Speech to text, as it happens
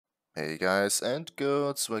Hey guys and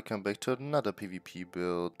girls, welcome back to another PvP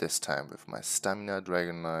build, this time with my Stamina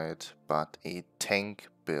Dragonknight, but a tank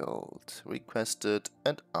build, requested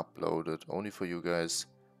and uploaded only for you guys.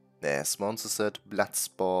 As Monster said,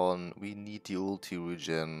 Bloodspawn, we need the ulti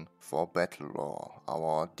regen for Battle Roar,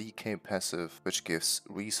 our DK passive, which gives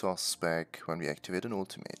resources back when we activate an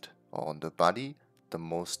ultimate. On the body, the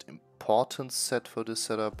most important set for this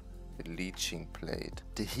setup, Leeching Plate.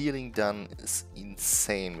 The healing done is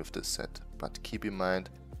insane with this set, but keep in mind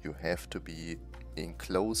you have to be in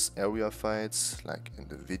close area fights, like in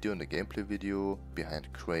the gameplay video,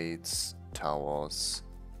 behind crates, towers,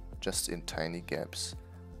 just in tiny gaps.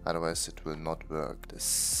 Otherwise it will not work. The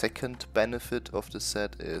second benefit of the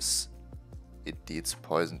set is it deals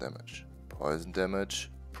poison damage. Poison damage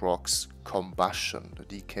procs Combustion, the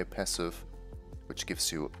DK passive, which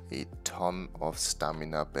gives you a ton of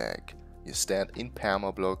stamina back. You stand in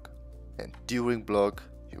perma block and during block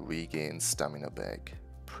you regain stamina back.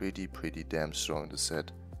 Pretty damn strong the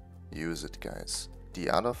set. Use it guys. The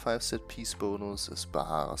other 5 set piece bonus is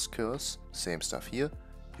Bahara's Curse. Same stuff here.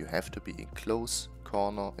 You have to be in close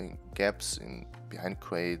corner, in gaps, in behind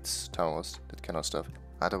crates, towers, that kind of stuff.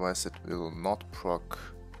 Otherwise it will not proc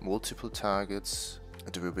multiple targets.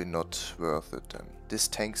 It will be not worth it then. This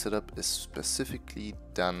tank setup is specifically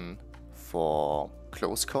done for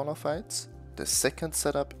close corner fights. The second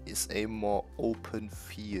setup is a more open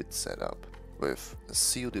field setup with a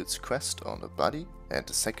Sealed Quest on the body and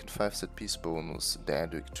the second 5 set piece bonus,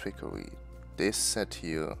 Daedric Trickery. This set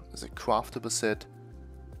here is a craftable set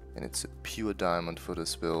and it's a pure diamond for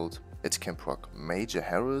this build. It can proc Major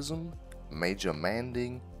Heroism, Major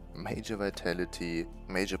Manding, Major Vitality,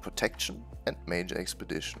 Major Protection and Major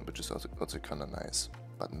Expedition, which is also kinda nice.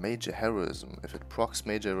 But Major Heroism, if it procs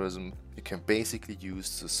Major Heroism, you can basically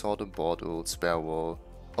use the Sword and Board ult Spare Wall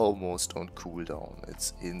almost on cooldown.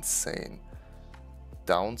 It's insane.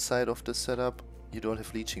 Downside of this setup, you don't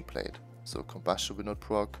have Leeching Plate, so Combustion will not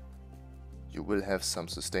proc. You will have some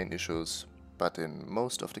sustain issues, but in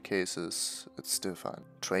most of the cases it's still fine.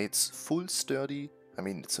 Traits Full Sturdy. I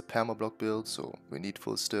mean, it's a perma-block build, so we need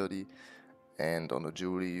full sturdy. And on the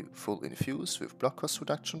jewelry, full infuse with block cost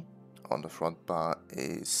reduction. On the front bar,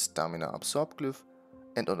 a stamina absorb glyph.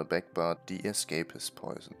 And on the back bar, the escapist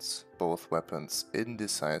poisons. Both weapons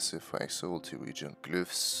indecisive for extra ulti regen.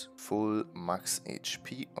 Glyphs, full max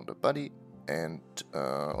HP on the body and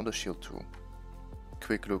on the shield too.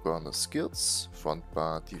 Quick look on the skills. Front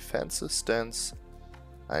bar, defensive stance.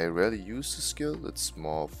 I rarely use the skill, it's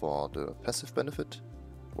more for the passive benefit.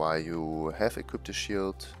 While you have equipped a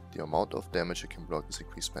shield, the amount of damage you can block is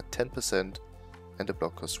increased by 10% and the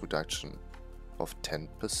block cost reduction of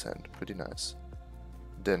 10%, pretty nice.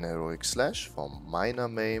 Then Heroic Slash for minor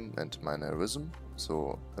maim and minor heroism,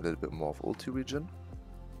 so a little bit more of ulti regen.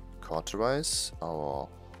 Cauterize, our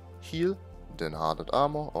heal. Then Hardened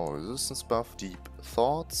Armor, our resistance buff. Deep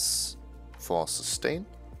Thoughts for sustain.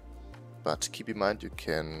 But keep in mind you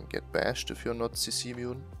can get bashed if you're not CC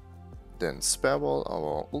immune. Then Spare Wall,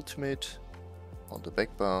 our ultimate. On the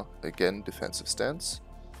back bar, again defensive stance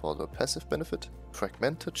for the passive benefit.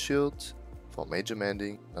 Fragmented Shield for Major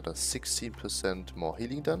Manding, another 16% more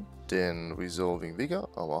healing done. Then Resolving Vigor,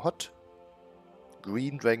 our hot.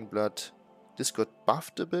 Green Dragon Blood, this got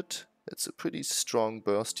buffed a bit. It's a pretty strong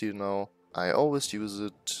burst heal now. I always use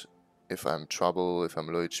it if I'm trouble, if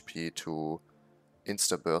I'm low HP to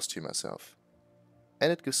insta burst heal myself.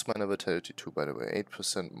 And it gives minor vitality too, by the way,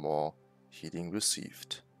 8% more healing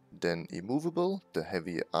received. Then Immovable, the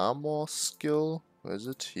heavy armor skill, where is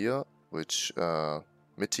it? Here, which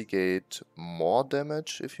mitigate more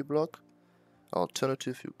damage if you block.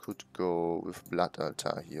 Alternative, you could go with Blood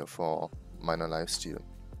Altar here for minor lifesteal.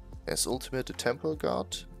 As ultimate, the Temporal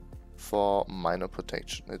Guard for minor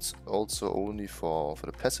protection. It's also only for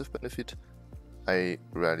the passive benefit. I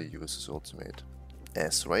rarely use this ultimate.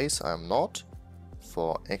 As race, I am not,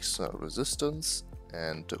 for extra resistance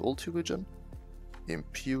and the ulti regen.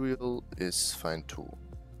 Imperial is fine too.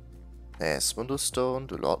 As Mundus Stone,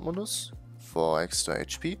 the Lord Mundus, for extra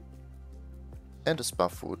HP. And as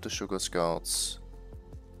Buffwood, the Sugar Scouts,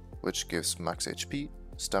 which gives max HP,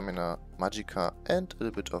 stamina, magicka and a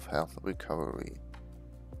little bit of health recovery.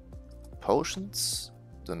 Potions,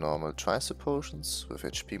 the normal tricep potions with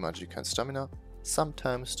HP, magicka and stamina.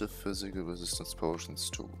 Sometimes the physical resistance potions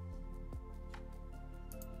too.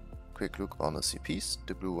 Quick look on the CPs,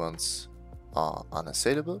 the blue ones are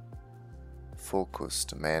unassailable.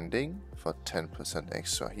 Focused Manding for 10%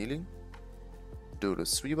 extra healing.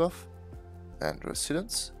 Duelist Rebuff and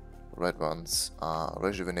Resilience. Red ones are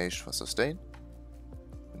Rejuvenation for sustain.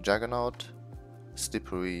 Juggernaut,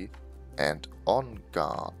 Slippery and On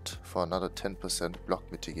Guard for another 10% block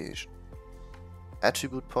mitigation.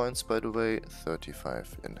 Attribute points, by the way,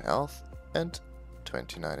 35 in health and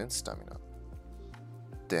 29 in stamina.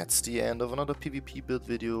 That's the end of another PvP build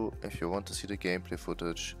video. If you want to see the gameplay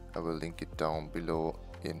footage, I will link it down below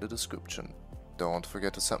in the description. Don't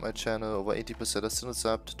forget to sub my channel, over 80% are still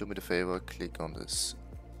subbed. Do me the favor, click on this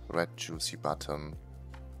red juicy button.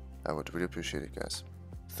 I would really appreciate it, guys.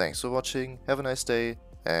 Thanks for watching, have a nice day,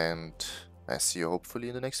 and I see you hopefully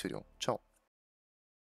in the next video. Ciao.